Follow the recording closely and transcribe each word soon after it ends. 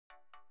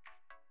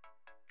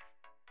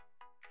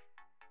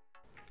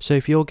So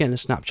if you're getting a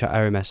Snapchat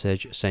error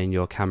message saying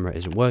your camera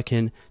isn't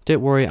working,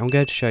 don't worry, I'm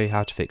going to show you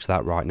how to fix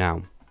that right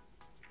now.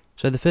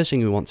 So the first thing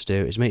we want to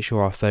do is make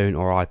sure our phone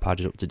or iPad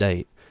is up to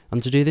date,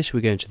 and to do this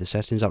we go into the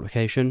settings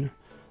application,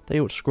 then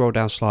you want to scroll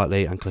down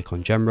slightly and click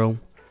on general,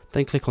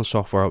 then click on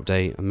software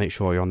update and make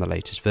sure you're on the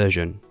latest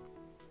version.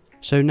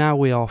 So now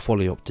we are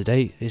fully up to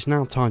date, it's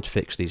now time to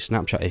fix the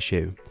Snapchat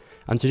issue,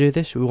 and to do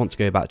this we want to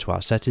go back to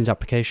our settings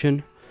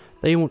application,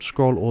 then you want to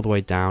scroll all the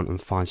way down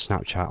and find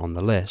Snapchat on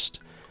the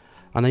list,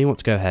 and then you want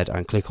to go ahead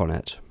and click on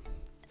it.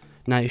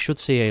 Now you should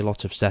see a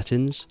lot of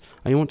settings,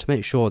 and you want to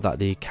make sure that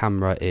the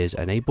camera is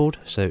enabled,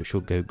 so it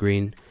should go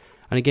green,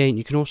 and again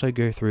you can also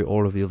go through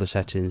all of the other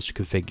settings to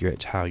configure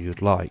it how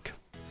you'd like.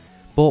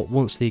 But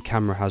once the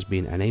camera has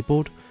been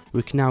enabled,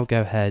 we can now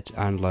go ahead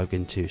and log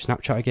into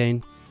Snapchat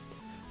again,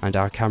 and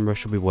our camera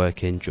should be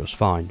working just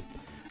fine.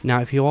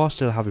 Now if you are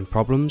still having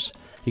problems,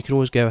 you can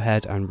always go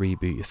ahead and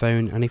reboot your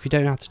phone, and if you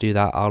don't know how to do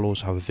that, I'll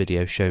also have a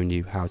video showing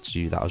you how to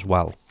do that as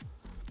well.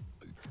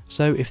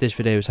 So if this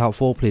video was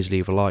helpful, please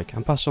leave a like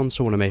and pass it on to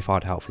someone who may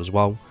find it helpful as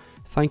well.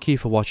 Thank you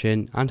for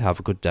watching and have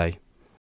a good day.